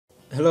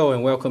Hello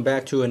and welcome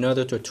back to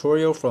another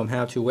tutorial from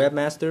How to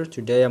Webmaster.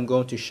 Today I'm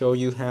going to show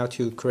you how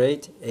to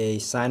create a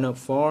sign-up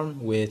form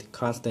with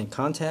Constant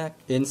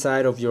Contact.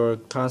 Inside of your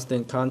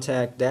Constant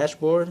Contact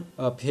dashboard,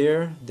 up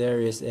here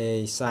there is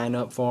a Sign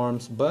Up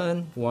Forms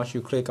button. Once you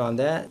click on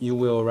that, you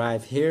will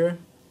arrive here.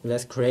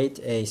 Let's create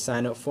a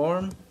sign-up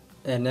form.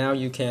 And now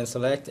you can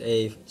select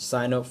a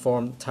sign-up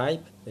form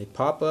type, a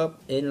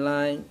pop-up,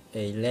 inline,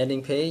 a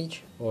landing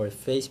page, or a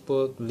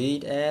Facebook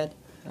lead ad.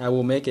 I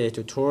will make a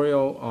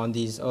tutorial on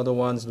these other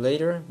ones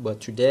later, but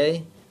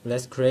today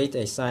let's create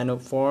a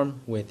sign-up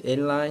form with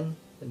inline.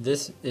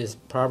 This is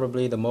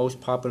probably the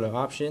most popular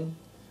option.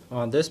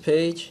 On this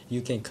page,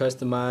 you can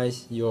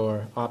customize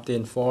your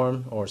opt-in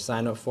form or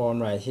sign-up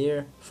form right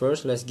here.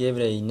 First, let's give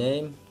it a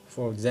name.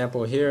 For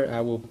example, here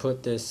I will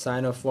put this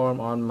sign-up form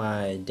on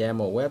my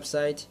demo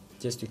website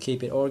just to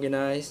keep it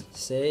organized.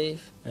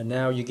 Save. And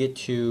now you get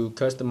to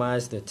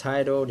customize the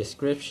title,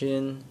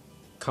 description,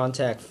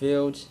 contact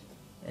fields.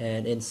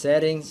 And in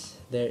settings,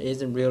 there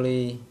isn't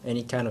really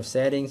any kind of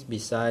settings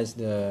besides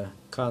the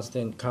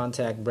Constant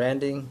Contact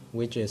branding,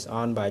 which is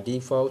on by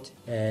default,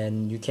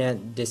 and you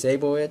can't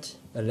disable it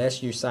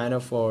unless you sign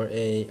up for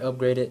a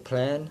upgraded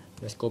plan.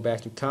 Let's go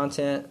back to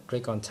content,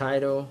 click on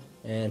title,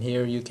 and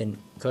here you can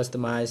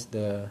customize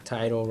the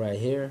title right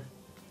here.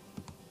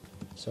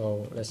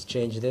 So let's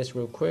change this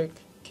real quick.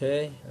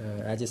 Okay,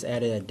 I just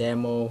added a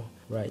demo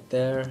right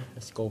there.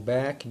 Let's go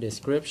back,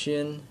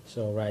 description.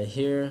 So right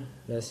here,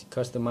 let's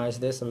customize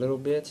this a little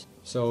bit.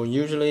 So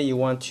usually you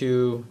want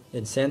to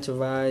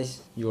incentivize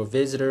your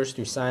visitors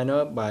to sign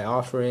up by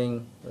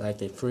offering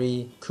like a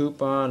free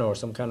coupon or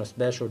some kind of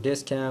special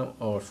discount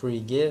or free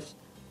gift.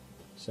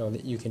 So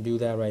that you can do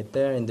that right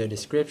there in the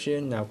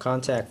description. Now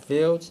contact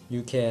fields,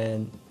 you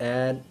can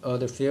add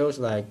other fields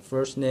like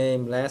first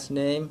name, last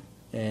name,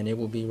 and it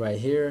will be right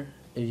here.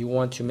 If you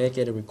want to make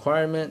it a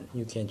requirement,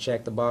 you can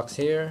check the box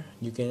here.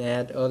 You can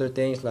add other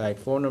things like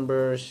phone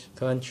numbers,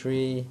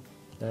 country,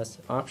 that's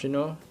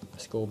optional.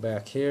 Let's go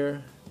back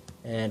here.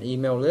 And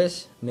email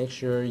list, make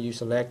sure you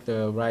select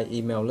the right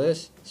email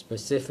list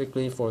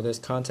specifically for this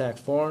contact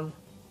form.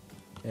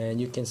 And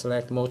you can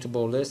select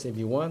multiple lists if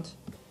you want.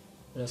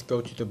 Let's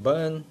go to the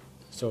button.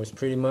 So it's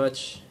pretty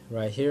much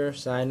right here,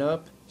 sign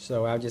up.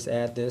 So I'll just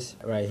add this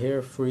right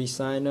here, free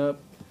sign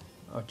up.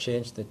 I'll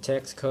change the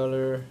text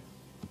color.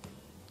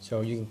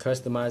 So you can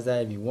customize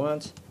that if you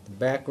want. The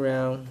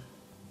background,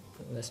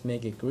 let's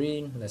make it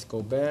green. Let's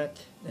go back.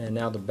 And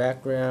now the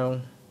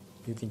background,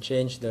 you can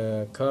change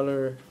the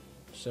color.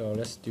 So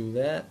let's do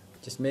that.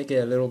 Just make it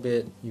a little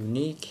bit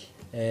unique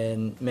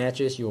and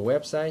matches your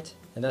website.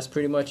 And that's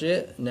pretty much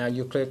it. Now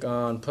you click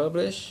on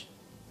publish.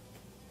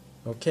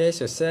 Okay,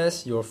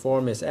 success. Your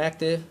form is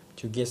active.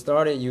 To get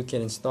started, you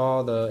can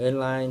install the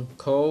inline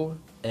code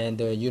and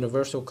the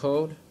universal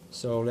code.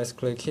 So let's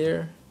click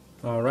here.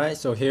 Alright,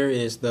 so here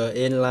is the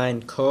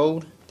inline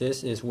code.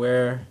 This is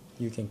where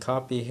you can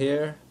copy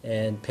here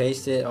and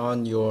paste it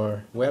on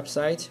your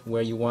website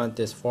where you want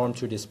this form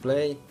to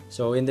display.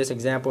 So in this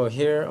example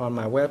here on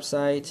my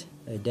website,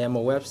 a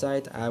demo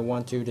website, I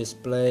want to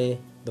display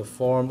the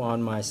form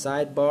on my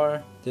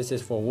sidebar. This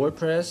is for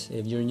WordPress.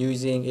 If you're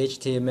using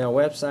HTML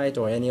website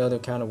or any other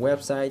kind of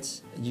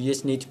websites, you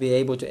just need to be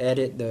able to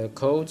edit the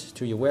codes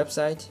to your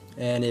website.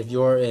 And if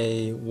you're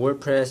a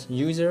WordPress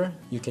user,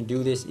 you can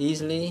do this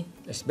easily,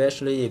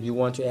 especially if you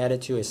want to add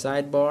it to a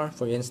sidebar.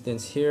 For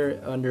instance, here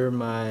under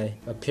my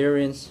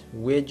appearance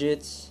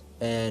widgets,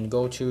 and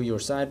go to your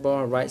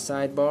sidebar, right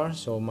sidebar.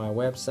 So my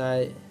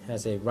website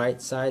has a right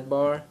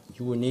sidebar.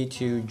 You will need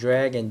to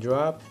drag and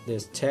drop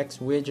this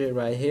text widget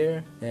right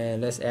here,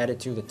 and let's add it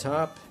to the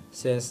top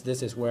since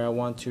this is where I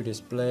want to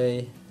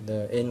display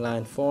the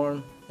inline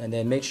form. And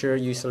then make sure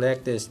you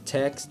select this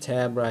text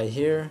tab right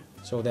here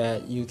so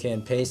that you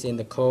can paste in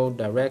the code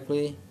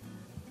directly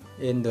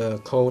in the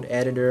code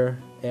editor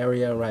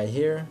area right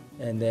here.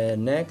 And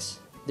then next,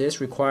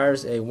 this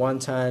requires a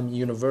one-time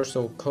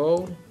universal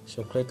code,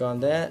 so click on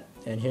that,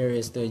 and here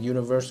is the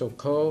universal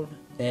code.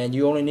 And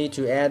you only need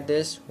to add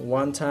this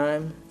one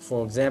time.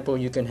 For example,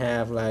 you can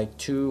have like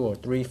 2 or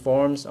 3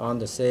 forms on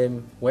the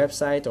same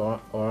website or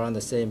on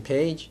the same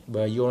page,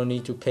 but you only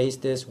need to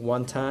paste this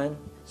one time.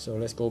 So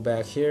let's go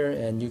back here,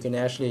 and you can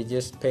actually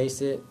just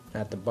paste it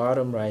at the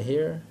bottom right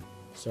here.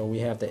 So we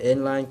have the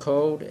inline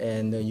code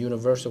and the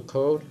universal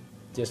code,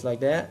 just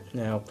like that.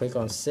 Now click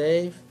on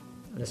save.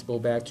 Let's go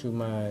back to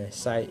my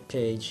site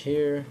page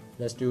here.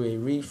 Let's do a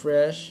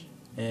refresh,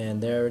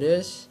 and there it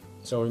is.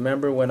 So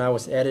remember when I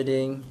was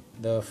editing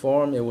the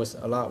form, it was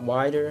a lot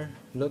wider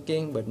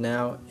looking, but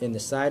now in the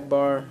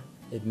sidebar,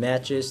 it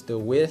matches the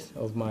width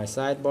of my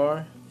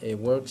sidebar. It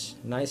works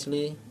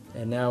nicely.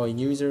 And now a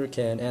user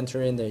can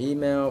enter in their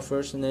email,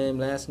 first name,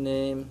 last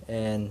name,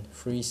 and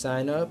free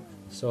sign up.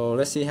 So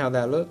let's see how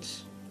that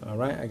looks.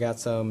 Alright, I got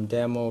some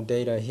demo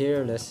data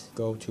here. Let's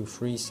go to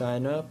free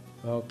sign up.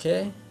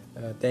 Okay.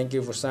 Thank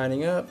you for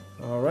signing up.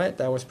 Alright,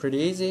 that was pretty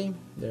easy.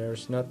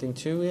 There's nothing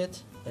to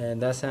it.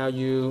 And that's how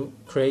you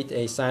create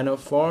a sign up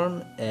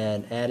form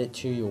and add it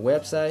to your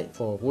website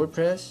for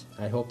WordPress.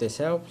 I hope this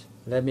helped.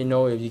 Let me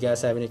know if you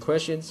guys have any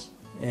questions.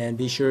 And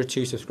be sure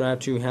to subscribe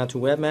to How to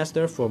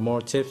Webmaster for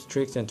more tips,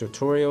 tricks, and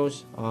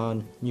tutorials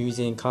on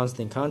using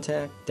Constant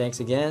Contact. Thanks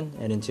again,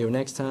 and until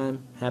next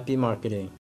time, happy marketing.